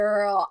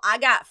Girl, I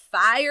got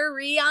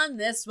fiery on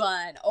this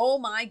one. Oh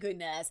my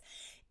goodness.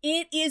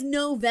 It is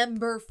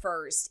November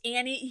 1st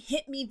and it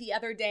hit me the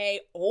other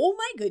day. Oh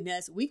my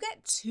goodness, we've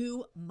got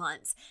 2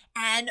 months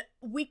and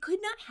we could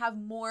not have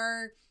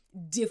more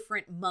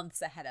different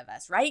months ahead of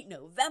us, right?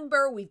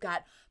 November, we've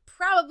got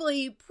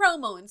probably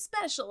promo and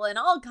special and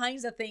all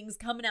kinds of things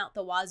coming out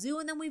the wazoo.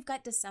 And then we've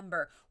got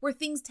December where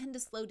things tend to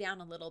slow down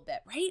a little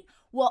bit, right?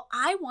 Well,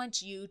 I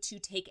want you to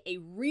take a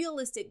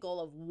realistic goal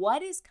of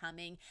what is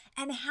coming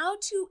and how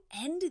to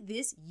end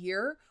this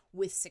year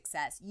with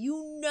success.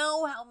 You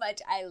know how much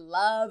I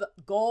love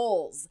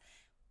goals,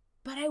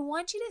 but I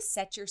want you to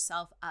set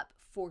yourself up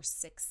for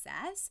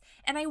success.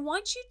 And I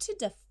want you to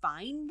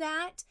define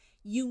that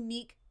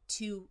unique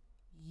to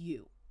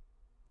you.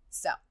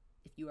 So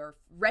if you are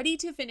ready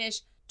to finish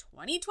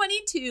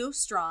 2022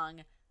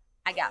 strong,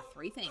 I got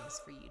 3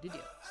 things for you to do.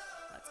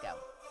 Let's go.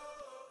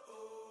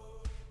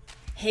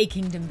 Hey,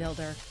 Kingdom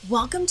Builder.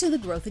 Welcome to the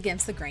Growth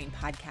Against the Grain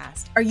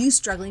podcast. Are you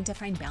struggling to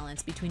find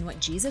balance between what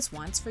Jesus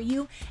wants for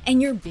you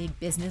and your big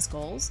business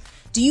goals?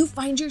 Do you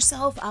find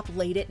yourself up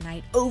late at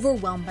night,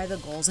 overwhelmed by the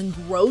goals and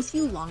growth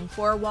you long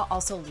for while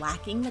also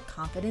lacking the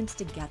confidence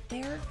to get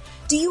there?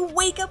 Do you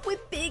wake up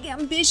with big,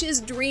 ambitious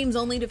dreams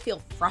only to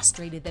feel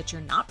frustrated that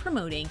you're not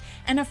promoting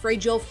and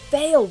afraid you'll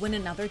fail when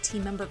another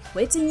team member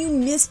quits and you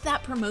missed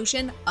that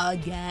promotion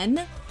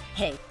again?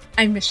 Hey,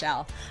 I'm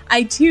Michelle.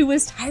 I too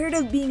was tired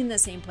of being in the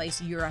same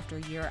place year after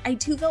year. I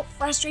too felt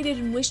frustrated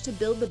and wished to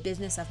build the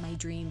business of my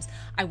dreams.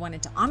 I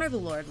wanted to honor the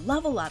Lord,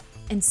 level up,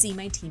 and see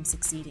my team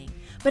succeeding.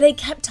 But I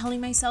kept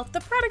telling myself the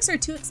products are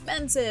too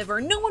expensive,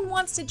 or no one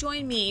wants to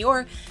join me,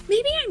 or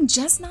maybe I'm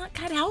just not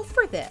cut out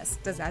for this.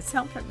 Does that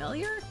sound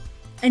familiar?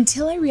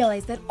 Until I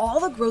realized that all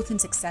the growth and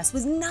success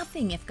was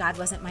nothing if God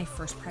wasn't my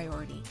first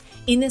priority.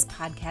 In this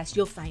podcast,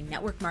 you'll find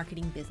network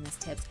marketing business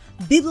tips,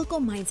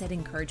 biblical mindset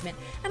encouragement,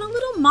 and a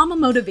little mama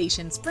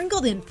motivation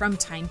sprinkled in from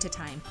time to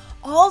time,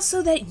 all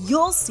so that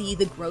you'll see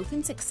the growth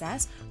and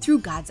success through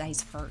God's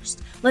eyes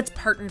first. Let's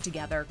partner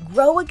together,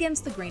 grow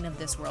against the grain of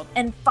this world,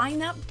 and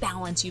find that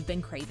balance you've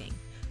been craving.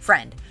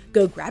 Friend,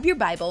 go grab your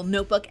Bible,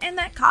 notebook, and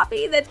that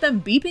coffee that's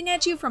been beeping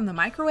at you from the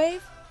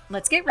microwave.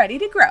 Let's get ready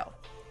to grow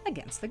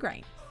against the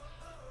grain.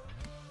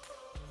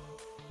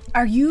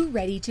 Are you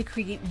ready to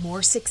create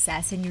more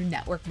success in your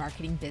network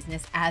marketing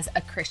business as a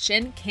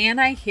Christian? Can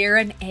I hear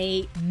an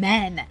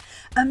amen?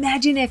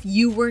 Imagine if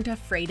you weren't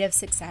afraid of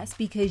success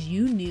because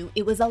you knew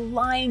it was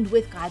aligned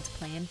with God's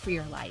plan for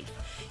your life.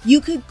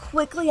 You could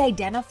quickly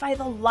identify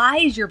the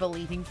lies you're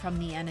believing from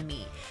the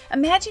enemy.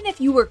 Imagine if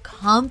you were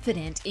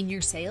confident in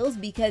your sales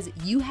because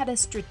you had a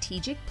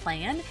strategic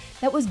plan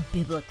that was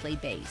biblically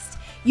based.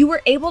 You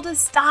were able to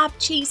stop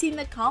chasing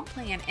the comp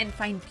plan and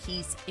find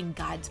peace in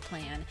God's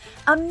plan.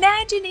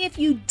 Imagine if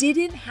you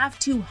didn't have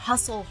to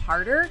hustle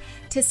harder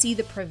to see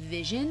the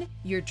provision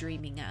you're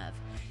dreaming of.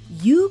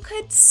 You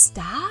could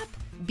stop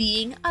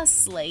being a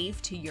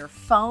slave to your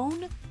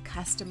phone,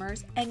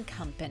 customers, and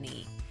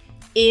company.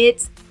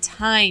 It's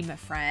time,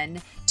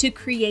 friend, to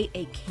create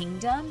a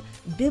kingdom,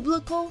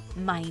 biblical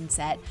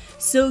mindset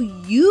so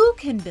you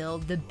can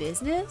build the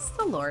business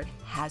the Lord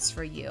has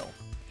for you.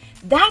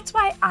 That's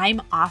why I'm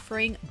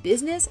offering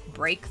business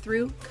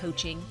breakthrough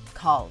coaching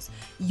calls.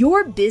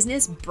 Your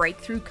business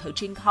breakthrough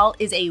coaching call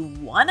is a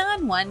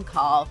one-on-one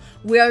call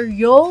where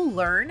you'll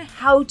learn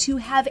how to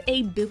have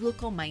a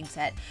biblical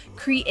mindset,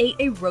 create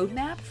a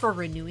roadmap for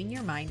renewing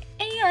your mind,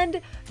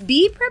 and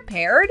be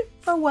prepared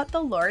for what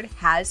the Lord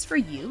has for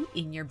you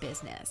in your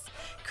business.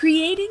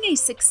 Creating a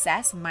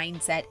success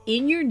mindset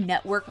in your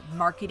network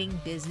marketing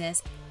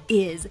business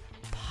is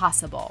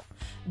possible.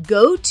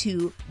 Go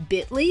to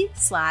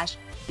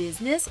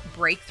bit.ly/business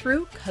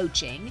breakthrough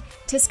coaching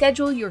to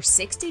schedule your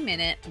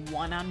 60-minute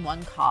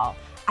one-on-one call.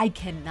 I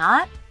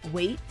cannot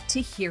wait to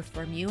hear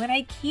from you, and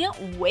I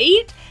can't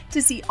wait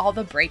to see all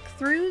the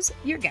breakthroughs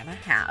you're gonna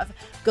have.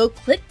 Go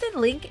click the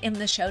link in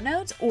the show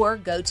notes or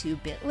go to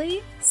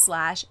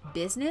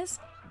bit.ly/business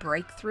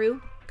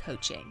breakthrough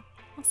coaching.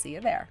 I'll see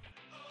you there.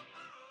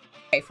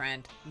 Okay,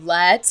 friend,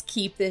 let's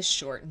keep this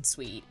short and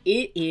sweet.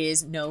 It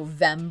is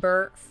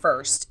November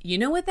 1st. You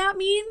know what that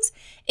means?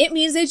 It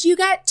means that you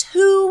got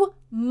 2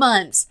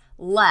 months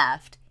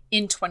left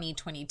in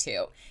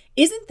 2022.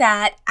 Isn't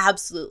that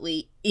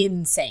absolutely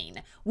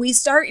insane? We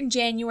start in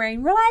January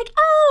and we're like,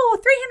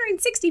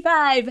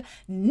 365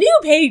 new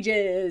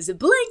pages,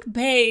 blank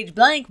page,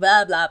 blank,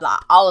 blah, blah, blah,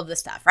 all of the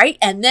stuff, right?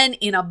 And then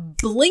in a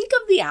blink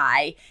of the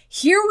eye,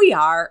 here we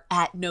are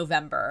at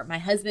November. My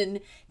husband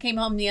came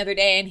home the other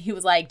day and he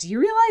was like, do you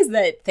realize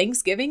that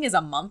Thanksgiving is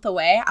a month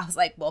away? I was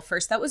like, well,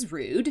 first, that was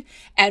rude.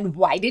 And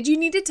why did you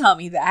need to tell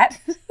me that?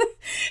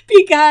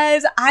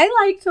 Because I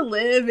like to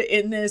live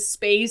in this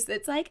space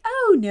that's like,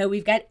 oh no,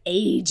 we've got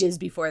ages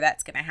before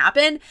that's going to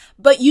happen.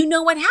 But you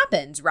know what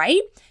happens,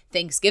 right?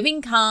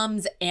 Thanksgiving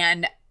comes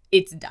and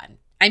it's done.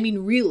 I mean,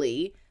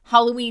 really,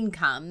 Halloween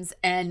comes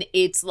and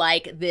it's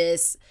like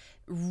this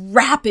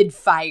rapid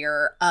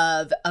fire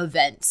of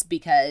events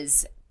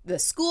because the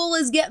school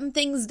is getting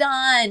things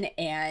done,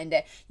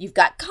 and you've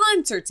got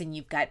concerts, and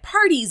you've got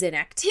parties and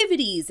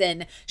activities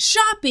and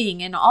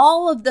shopping and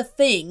all of the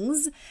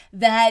things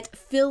that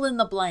fill in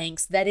the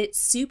blanks, that it's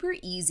super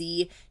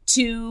easy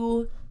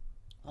to,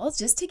 well,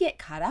 just to get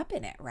caught up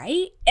in it,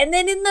 right? And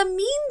then in the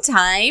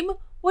meantime,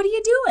 what are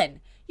you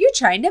doing? You're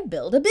trying to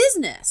build a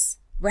business,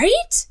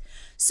 right?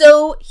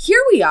 So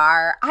here we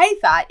are. I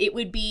thought it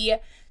would be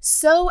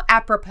so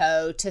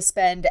apropos to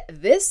spend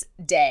this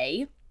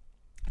day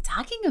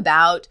talking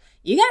about,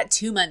 you got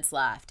 2 months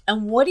left,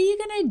 and what are you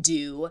going to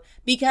do?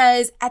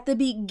 Because at the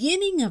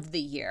beginning of the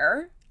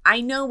year,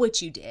 I know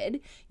what you did.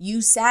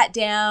 You sat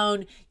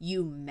down,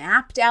 you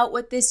mapped out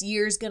what this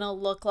year's going to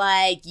look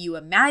like, you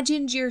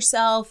imagined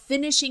yourself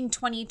finishing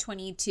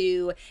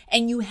 2022,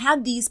 and you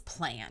had these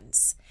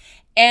plans.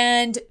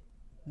 And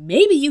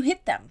maybe you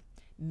hit them.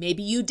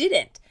 Maybe you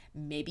didn't.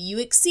 Maybe you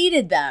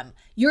exceeded them.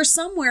 You're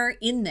somewhere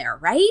in there,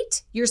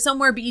 right? You're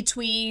somewhere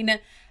between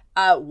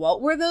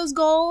what were those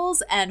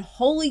goals? And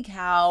holy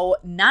cow,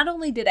 not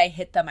only did I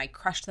hit them, I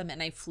crushed them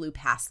and I flew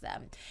past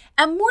them.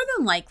 And more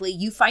than likely,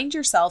 you find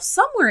yourself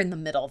somewhere in the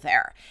middle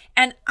there.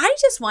 And I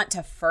just want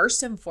to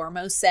first and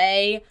foremost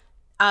say,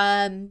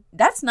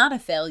 that's not a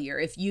failure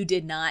if you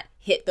did not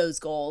hit those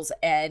goals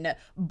and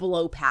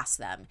blow past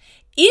them.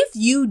 If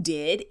you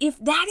did, if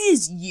that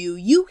is you,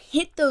 you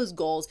hit those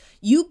goals,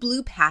 you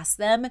blew past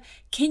them,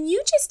 can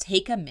you just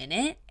take a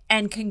minute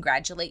and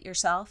congratulate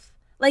yourself?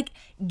 Like,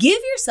 give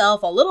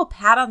yourself a little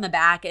pat on the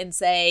back and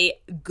say,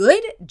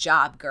 good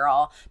job,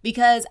 girl,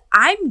 because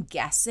I'm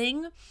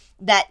guessing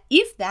that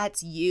if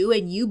that's you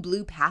and you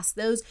blew past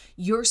those,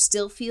 you're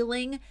still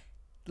feeling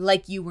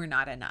like you were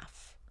not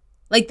enough.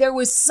 Like there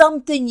was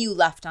something you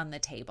left on the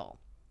table.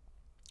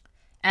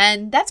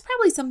 And that's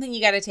probably something you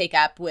got to take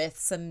up with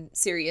some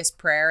serious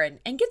prayer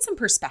and get some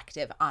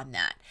perspective on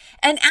that.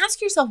 And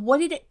ask yourself, what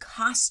did it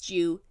cost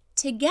you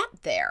to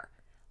get there?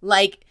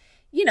 Like,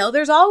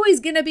 there's always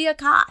going to be a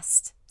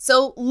cost.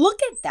 So look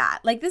at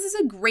that. Like, this is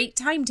a great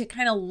time to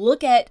kind of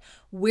look at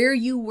where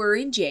you were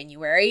in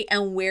January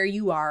and where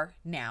you are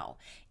now.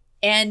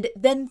 And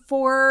then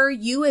for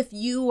you, if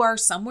you are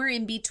somewhere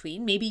in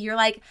between, maybe you're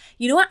like,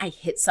 you know what? I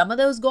hit some of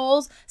those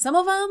goals. Some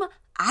of them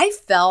I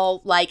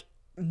felt like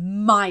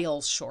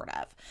miles short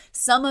of.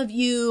 Some of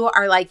you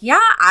are like, yeah,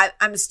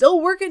 I'm still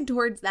working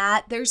towards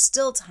that. There's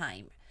still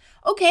time.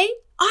 Okay,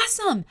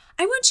 awesome.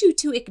 I want you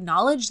to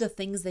acknowledge the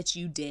things that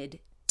you did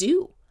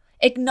do.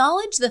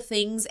 Acknowledge the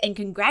things and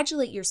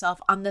congratulate yourself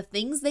on the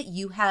things that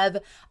you have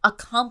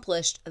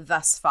accomplished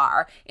thus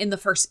far in the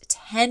first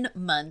 10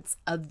 months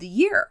of the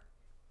year.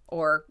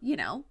 Or,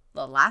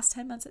 the last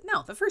 10 months,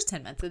 the first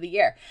 10 months of the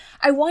year.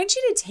 I want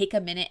you to take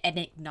a minute and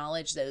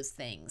acknowledge those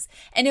things.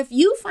 And if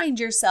you find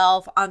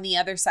yourself on the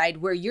other side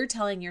where you're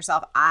telling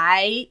yourself,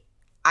 I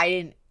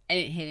didn't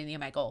hit any of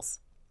my goals,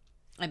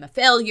 I'm a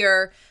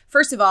failure.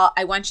 First of all,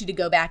 I want you to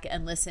go back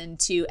and listen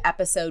to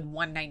episode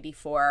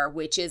 194,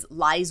 which is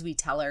Lies We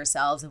Tell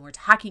Ourselves. And we're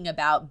talking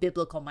about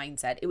biblical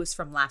mindset. It was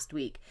from last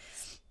week.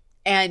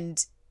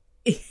 And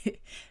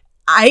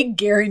I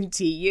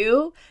guarantee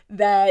you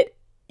that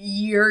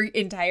your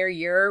entire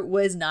year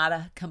was not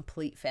a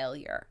complete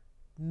failure.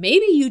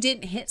 Maybe you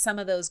didn't hit some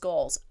of those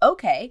goals.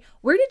 Okay,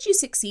 where did you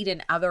succeed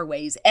in other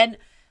ways? And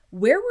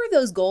where were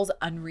those goals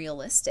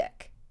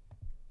unrealistic?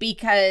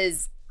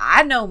 Because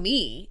I know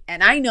me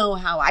and I know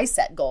how I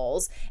set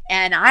goals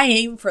and I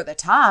aim for the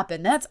top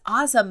and that's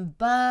awesome.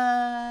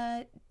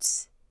 But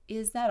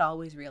is that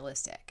always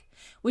realistic?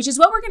 Which is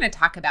what we're going to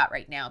talk about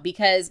right now,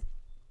 because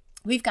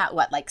we've got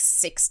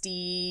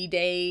 60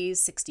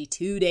 days,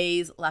 62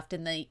 days left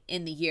in the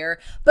year.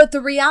 But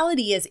the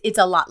reality is it's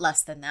a lot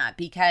less than that,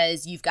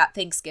 because you've got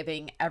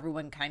Thanksgiving,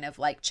 everyone kind of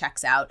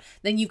checks out.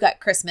 Then you've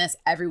got Christmas,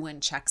 everyone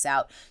checks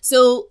out.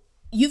 So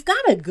you've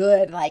got a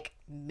good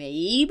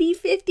maybe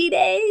 50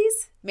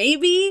 days,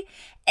 maybe.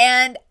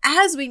 And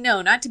as we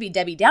know, not to be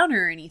Debbie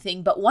Downer or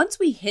anything, but once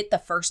we hit the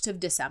 1st of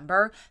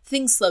December,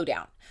 things slow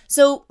down.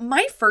 So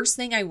my first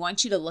thing I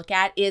want you to look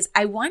at is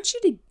I want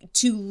you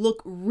to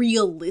look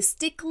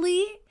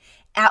realistically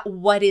at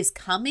what is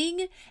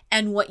coming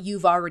and what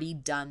you've already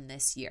done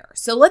this year.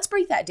 So let's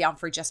break that down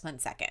for just 1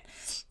 second.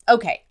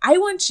 Okay, I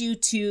want you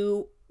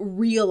to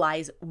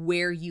realize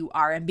where you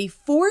are. And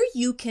before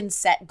you can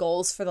set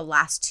goals for the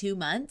last 2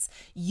 months,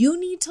 you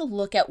need to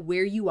look at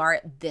where you are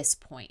at this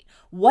point.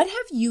 What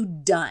have you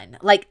done,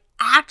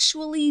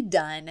 actually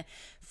done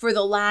for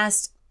the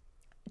last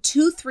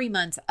 2-3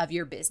 months of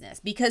your business?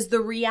 Because the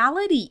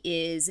reality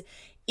is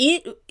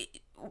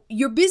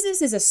your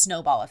business is a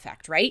snowball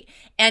effect, right?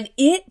 And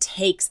it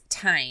takes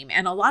time.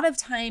 And a lot of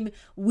time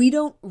we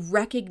don't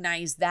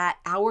recognize that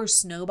our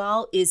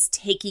snowball is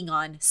taking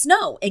on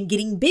snow and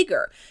getting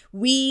bigger.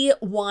 We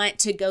want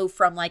to go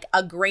from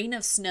a grain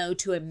of snow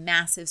to a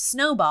massive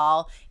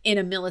snowball in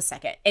a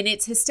millisecond. And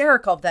it's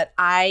hysterical that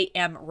I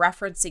am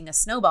referencing a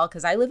snowball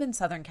because I live in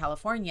Southern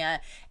California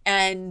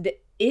and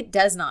it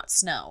does not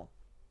snow.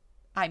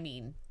 I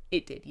mean,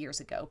 it did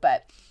years ago,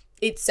 but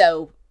it's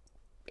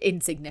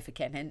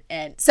insignificant.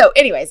 And so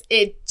anyways,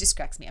 it just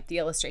cracks me up, the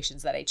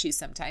illustrations that I choose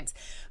sometimes.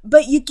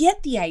 But you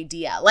get the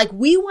idea. Like,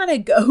 we want to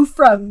go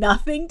from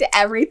nothing to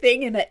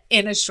everything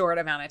in a short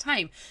amount of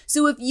time.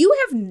 So if you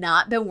have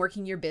not been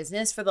working your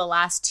business for the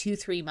last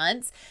 2-3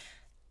 months,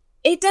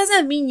 it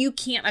doesn't mean you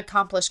can't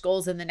accomplish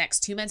goals in the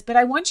next 2 months, but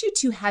I want you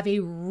to have a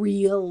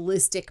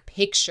realistic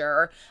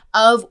picture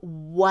of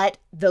what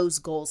those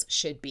goals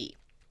should be.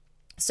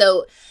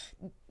 So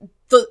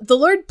the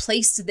Lord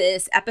placed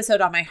this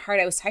episode on my heart.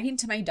 I was talking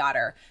to my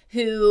daughter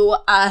who,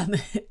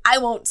 I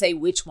won't say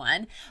which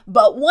one,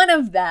 but one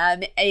of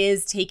them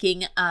is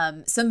taking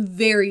some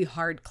very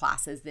hard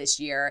classes this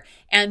year.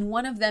 And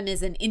one of them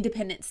is an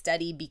independent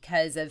study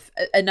because of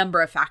a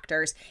number of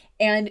factors.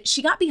 And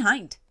she got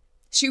behind.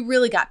 She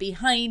really got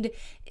behind.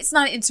 It's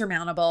not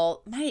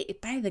insurmountable.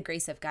 By the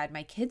grace of God,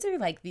 my kids are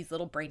like these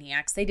little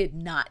brainiacs. They did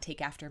not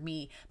take after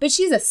me, but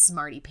she's a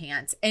smarty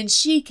pants and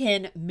she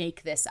can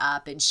make this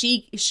up and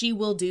she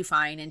will do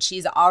fine. And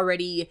she's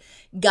already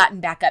gotten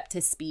back up to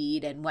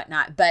speed and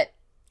whatnot. But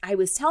I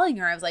was telling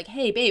her, I was like,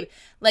 hey, babe,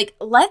 like,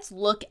 let's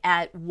look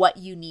at what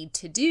you need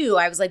to do.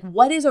 I was like,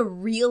 what is a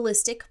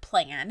realistic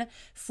plan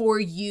for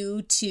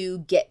you to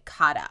get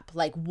caught up?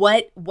 Like,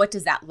 what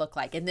does that look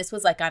like? And this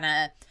was like on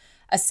a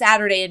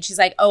Saturday, and she's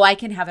like, oh, I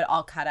can have it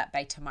all caught up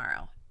by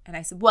tomorrow. And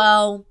I said,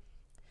 well,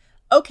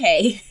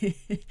 okay,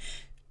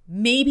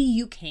 maybe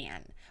you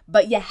can,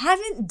 but you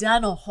haven't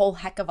done a whole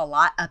heck of a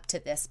lot up to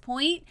this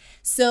point.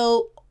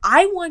 So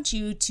I want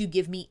you to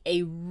give me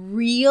a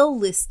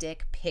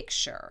realistic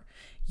picture.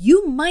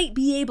 You might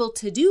be able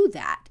to do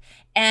that.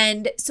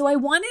 And so I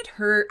wanted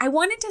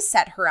to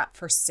set her up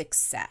for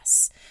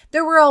success.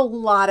 There were a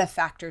lot of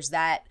factors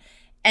that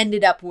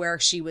ended up where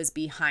she was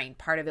behind.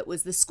 Part of it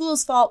was the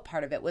school's fault.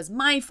 Part of it was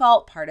my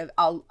fault. Part of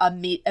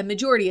a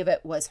majority of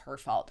it was her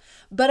fault.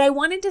 But I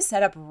wanted to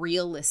set up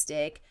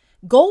realistic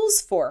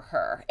goals for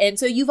her. And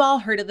so you've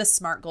all heard of the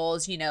SMART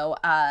goals,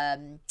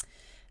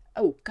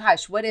 oh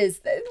gosh, what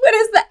is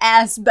the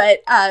S?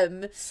 But,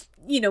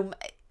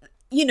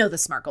 you know the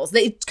SMART goals.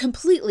 They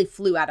completely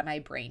flew out of my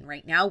brain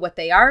right now, what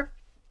they are.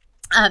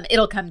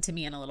 It'll come to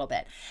me in a little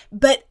bit.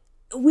 But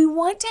we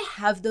want to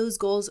have those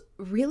goals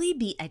really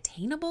be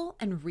attainable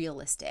and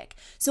realistic.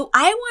 So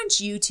I want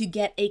you to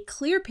get a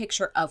clear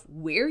picture of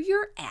where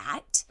you're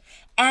at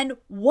and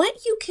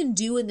what you can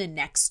do in the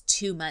next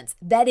 2 months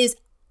that is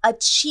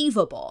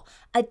achievable,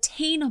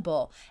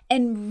 attainable,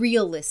 and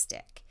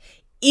realistic.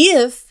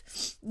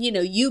 If,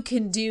 you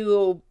can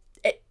do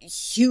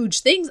huge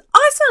things,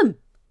 awesome,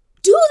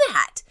 do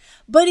that.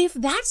 But if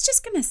that's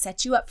just going to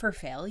set you up for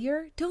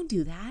failure, don't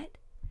do that.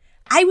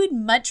 I would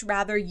much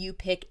rather you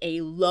pick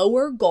a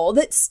lower goal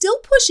that still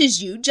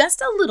pushes you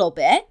just a little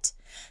bit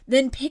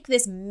than pick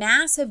this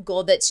massive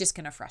goal that's just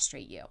going to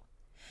frustrate you.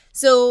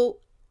 So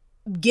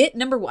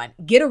number one,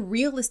 get a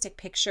realistic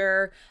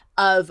picture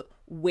of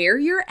where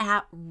you're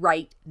at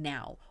right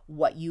now,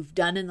 what you've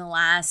done in the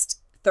last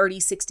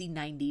 30, 60,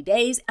 90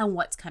 days, and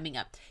what's coming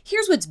up.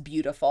 Here's what's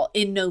beautiful.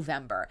 In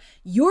November,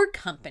 your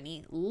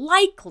company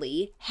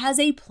likely has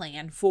a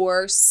plan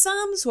for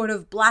some sort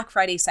of Black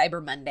Friday,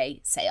 Cyber Monday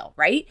sale,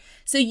 right?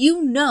 So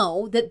you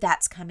know that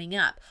that's coming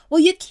up.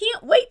 Well, you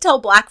can't wait till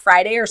Black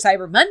Friday or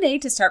Cyber Monday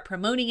to start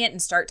promoting it and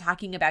start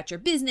talking about your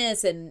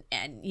business and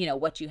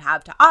what you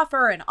have to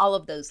offer and all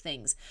of those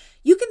things.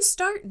 You can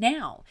start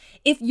now.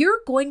 If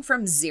you're going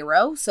from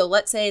zero, so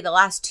let's say the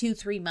last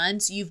 2-3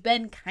 months, you've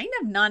been kind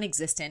of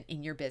non-existent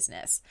in your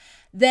business,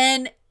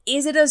 then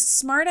is it a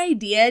smart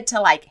idea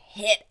to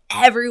hit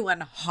everyone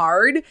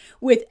hard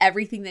with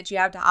everything that you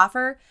have to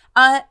offer?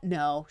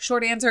 No.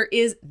 Short answer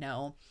is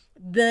no.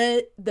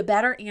 The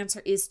better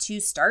answer is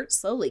to start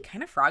slowly,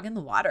 kind of frog in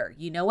the water.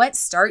 You know what?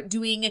 Start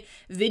doing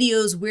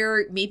videos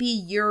where maybe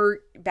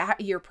your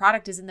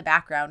product is in the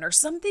background or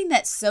something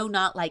that's so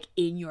not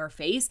in your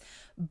face,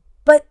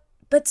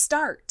 but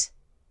start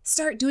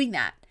doing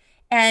that.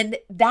 And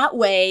that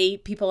way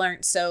people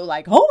aren't so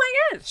oh my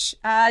gosh,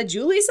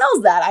 Julie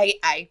sells that.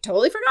 I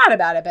totally forgot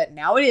about it, but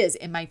now it is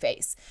in my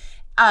face.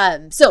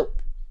 So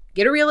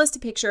get a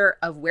realistic picture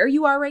of where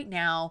you are right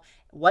now,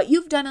 what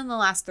you've done in the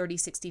last 30,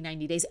 60,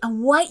 90 days,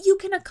 and what you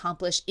can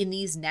accomplish in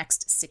these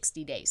next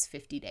 60 days,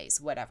 50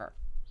 days, whatever.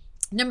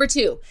 Number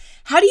 2,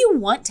 how do you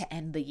want to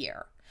end the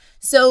year?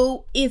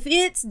 So if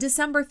it's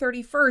December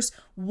 31st,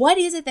 what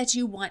is it that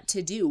you want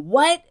to do?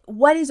 What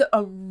is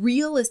a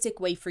realistic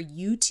way for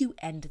you to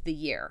end the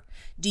year?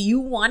 Do you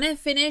want to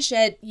finish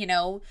at,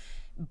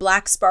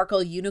 black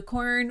sparkle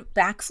unicorn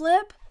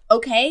backflip?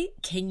 Okay,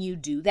 can you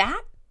do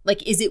that?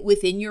 Is it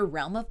within your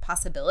realm of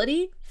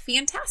possibility?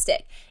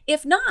 Fantastic.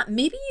 If not,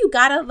 maybe you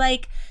gotta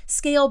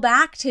scale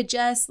back to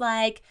just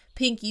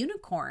pink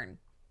unicorn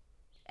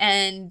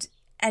and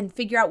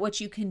figure out what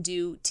you can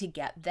do to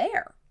get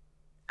there.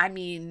 I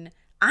mean,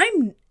 I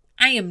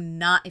am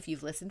not, if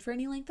you've listened for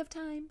any length of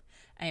time,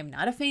 I am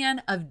not a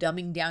fan of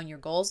dumbing down your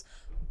goals,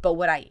 but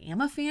what I am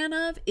a fan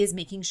of is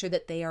making sure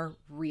that they are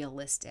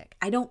realistic.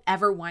 I don't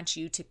ever want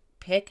you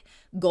pick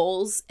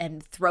goals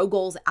and throw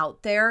goals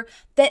out there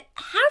that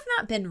have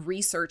not been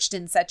researched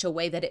in such a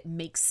way that it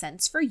makes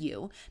sense for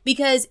you.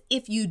 Because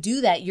if you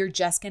do that, you're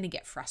just going to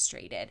get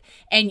frustrated,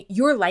 and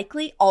you're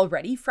likely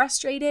already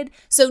frustrated.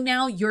 So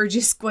now you're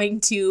just going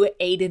to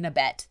aid and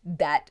abet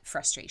that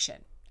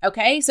frustration.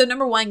 Okay, so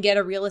number one, get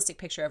a realistic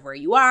picture of where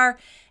you are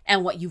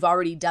and what you've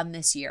already done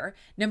this year.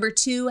 Number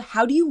two,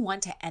 how do you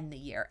want to end the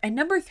year? And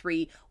number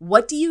three,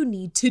 what do you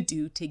need to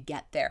do to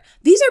get there?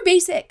 These are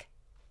basic,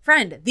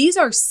 friend. These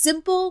are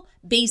simple,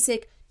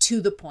 basic, to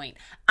the point.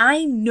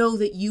 I know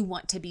that you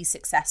want to be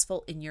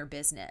successful in your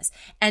business.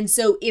 And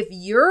so if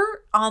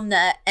you're on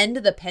the end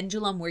of the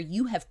pendulum where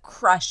you have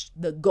crushed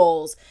the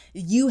goals,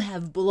 you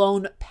have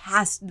blown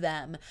past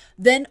them,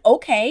 then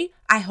okay,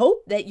 I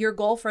hope that your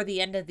goal for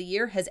the end of the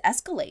year has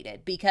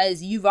escalated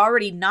because you've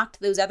already knocked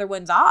those other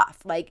ones off.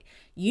 Like,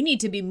 you need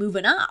to be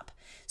moving up.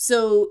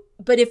 So,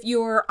 but if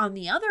you're on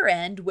the other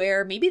end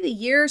where maybe the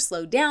year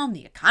slowed down,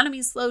 the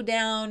economy slowed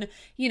down,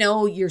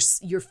 you're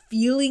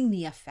feeling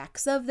the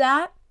effects of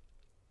that,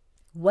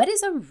 what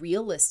is a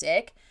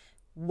realistic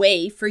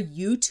way for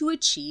you to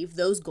achieve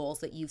those goals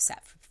that you've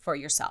set for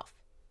yourself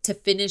to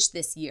finish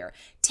this year,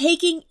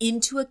 taking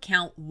into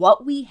account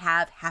what we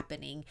have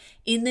happening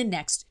in the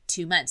next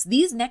 2 months?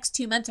 These next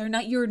 2 months are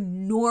not your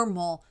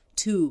normal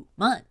 2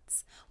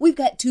 months. We've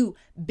got 2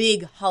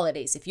 big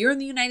holidays. If you're in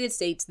the United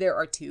States, there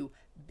are 2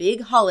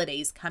 big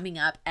holidays coming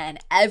up, and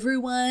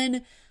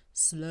everyone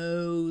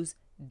slows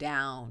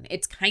down.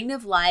 It's kind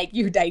of like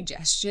your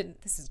digestion.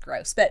 This is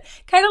gross, but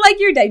kind of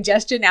like your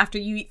digestion after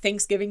you eat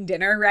Thanksgiving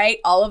dinner, right?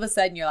 All of a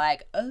sudden you're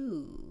like,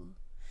 oh,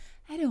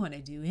 I don't want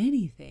to do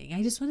anything.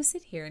 I just want to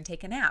sit here and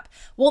take a nap.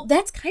 Well,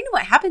 that's kind of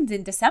what happens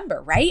in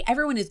December, right?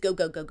 Everyone is go,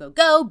 go, go, go,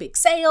 go, big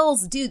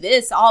sales, do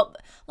this, all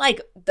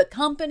like the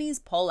companies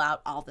pull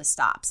out all the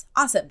stops.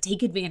 Awesome.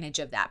 Take advantage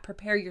of that.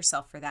 Prepare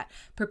yourself for that.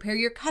 Prepare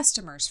your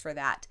customers for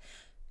that.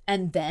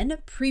 And then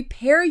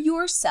prepare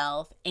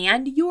yourself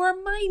and your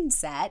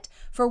mindset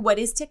for what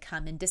is to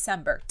come in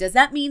December. Does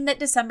that mean that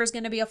December is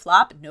going to be a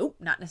flop? Nope,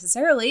 not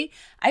necessarily.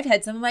 I've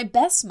had some of my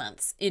best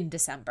months in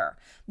December.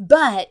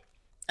 But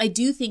I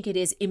do think it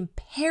is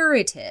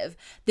imperative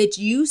that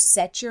you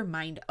set your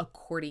mind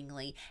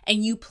accordingly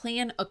and you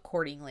plan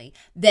accordingly,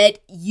 that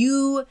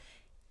you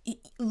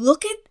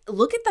look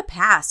at the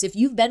past. If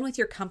you've been with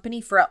your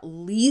company for at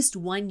least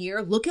 1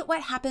 year, look at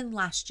what happened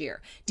last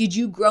year. Did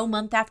you grow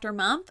month after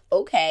month?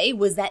 Okay.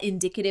 Was that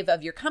indicative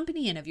of your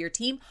company and of your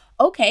team?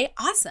 Okay,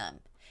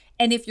 awesome.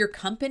 And if your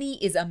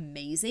company is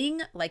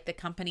amazing, like the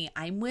company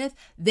I'm with,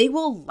 they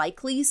will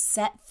likely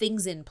set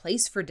things in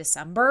place for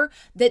December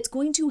that's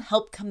going to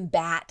help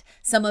combat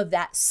some of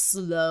that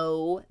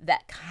slow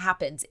that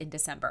happens in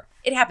December.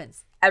 It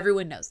happens.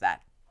 Everyone knows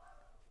that.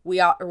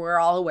 We're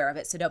all aware of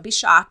it, so don't be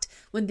shocked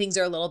when things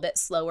are a little bit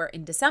slower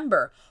in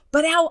December.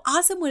 But how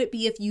awesome would it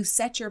be if you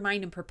set your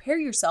mind and prepare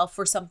yourself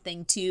for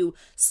something to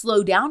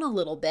slow down a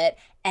little bit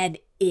and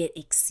it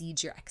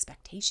exceeds your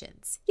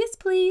expectations? Yes,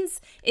 please.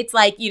 It's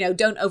like,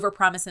 don't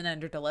overpromise and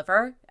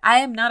underdeliver. I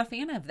am not a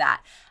fan of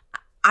that.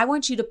 I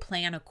want you to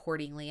plan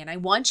accordingly, and I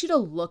want you to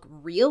look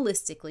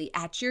realistically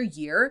at your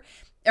year,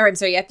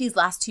 at these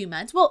last 2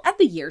 months. Well, at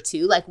the year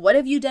too. Like, what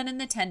have you done in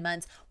the 10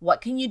 months?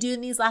 What can you do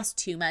in these last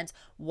 2 months?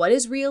 What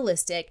is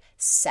realistic?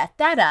 Set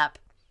that up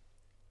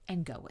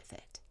and go with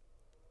it.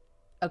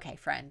 Okay,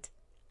 friend.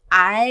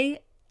 I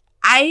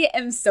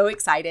am so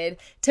excited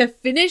to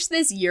finish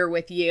this year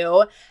with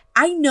you.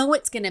 I know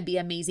it's going to be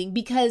amazing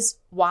because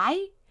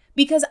why?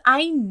 Because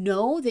I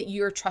know that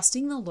you're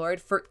trusting the Lord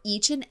for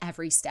each and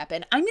every step.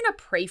 And I'm going to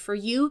pray for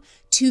you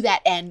to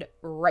that end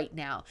right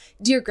now.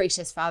 Dear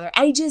gracious Father,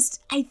 I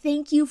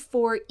thank you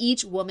for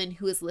each woman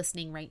who is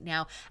listening right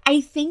now.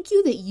 I thank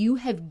you that you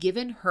have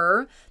given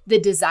her the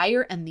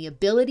desire and the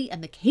ability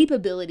and the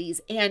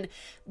capabilities and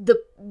the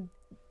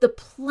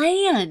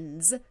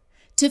plans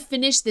to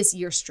finish this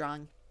year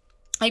strong.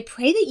 I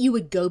pray that you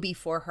would go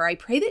before her. I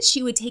pray that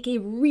she would take a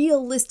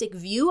realistic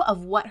view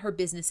of what her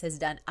business has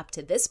done up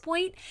to this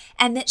point,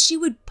 and that she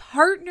would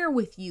partner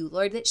with you,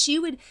 Lord, that she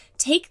would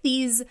take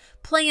these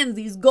plans,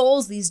 these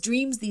goals, these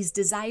dreams, these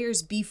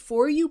desires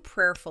before you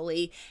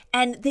prayerfully,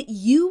 and that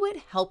you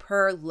would help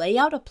her lay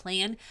out a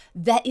plan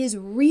that is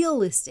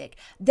realistic,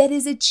 that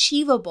is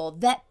achievable,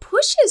 that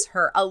pushes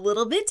her a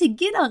little bit to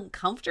get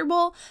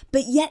uncomfortable,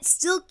 but yet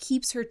still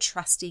keeps her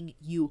trusting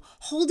you,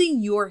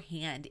 holding your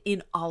hand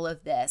in all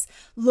of this.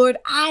 Lord,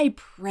 I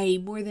pray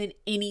more than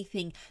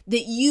anything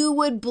that you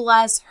would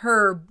bless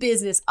her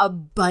business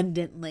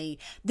abundantly,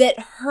 that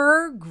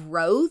her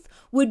growth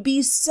would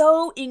be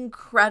so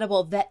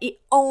incredible that it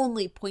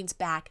only points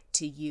back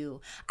to you.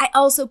 I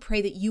also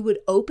pray that you would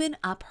open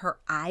up her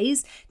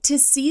eyes to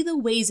see the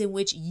ways in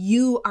which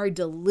you are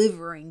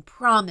delivering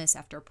promise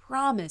after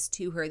promise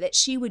to her, that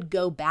she would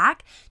go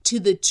back to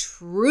the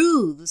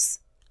truths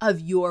of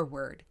your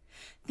word.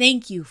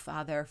 Thank you,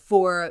 Father,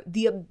 for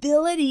the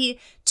ability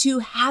to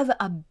have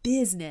a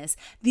business,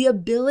 the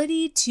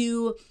ability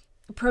to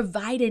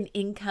provide an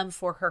income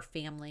for her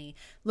family.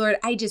 Lord,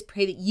 I just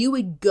pray that you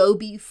would go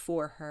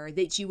before her,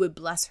 that you would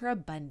bless her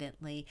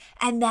abundantly,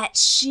 and that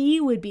she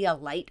would be a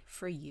light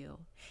for you.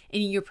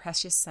 In your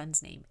precious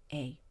son's name,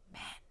 amen.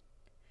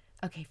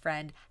 Okay,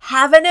 friend,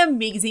 have an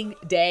amazing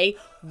day.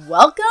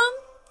 Welcome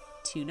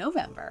to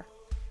November.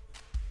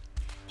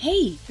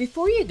 Hey,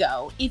 before you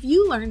go, if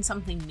you learned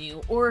something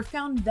new or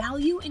found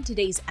value in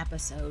today's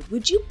episode,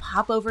 would you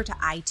pop over to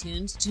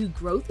iTunes to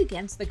Growth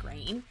Against the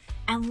Grain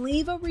and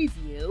leave a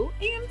review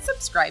and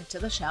subscribe to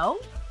the show?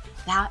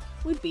 That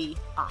would be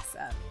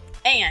awesome.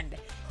 And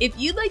if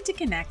you'd like to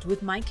connect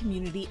with my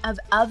community of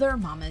other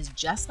mamas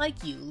just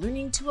like you,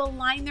 learning to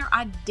align their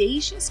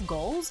audacious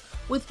goals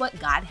with what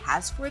God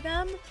has for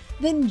them,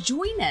 then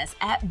join us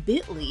at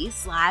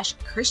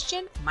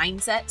bit.ly/Christian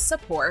Mindset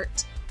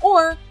Support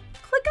or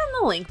click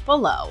on the link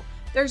below.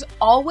 There's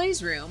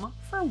always room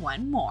for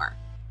one more.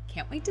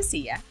 Can't wait to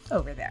see you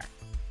over there.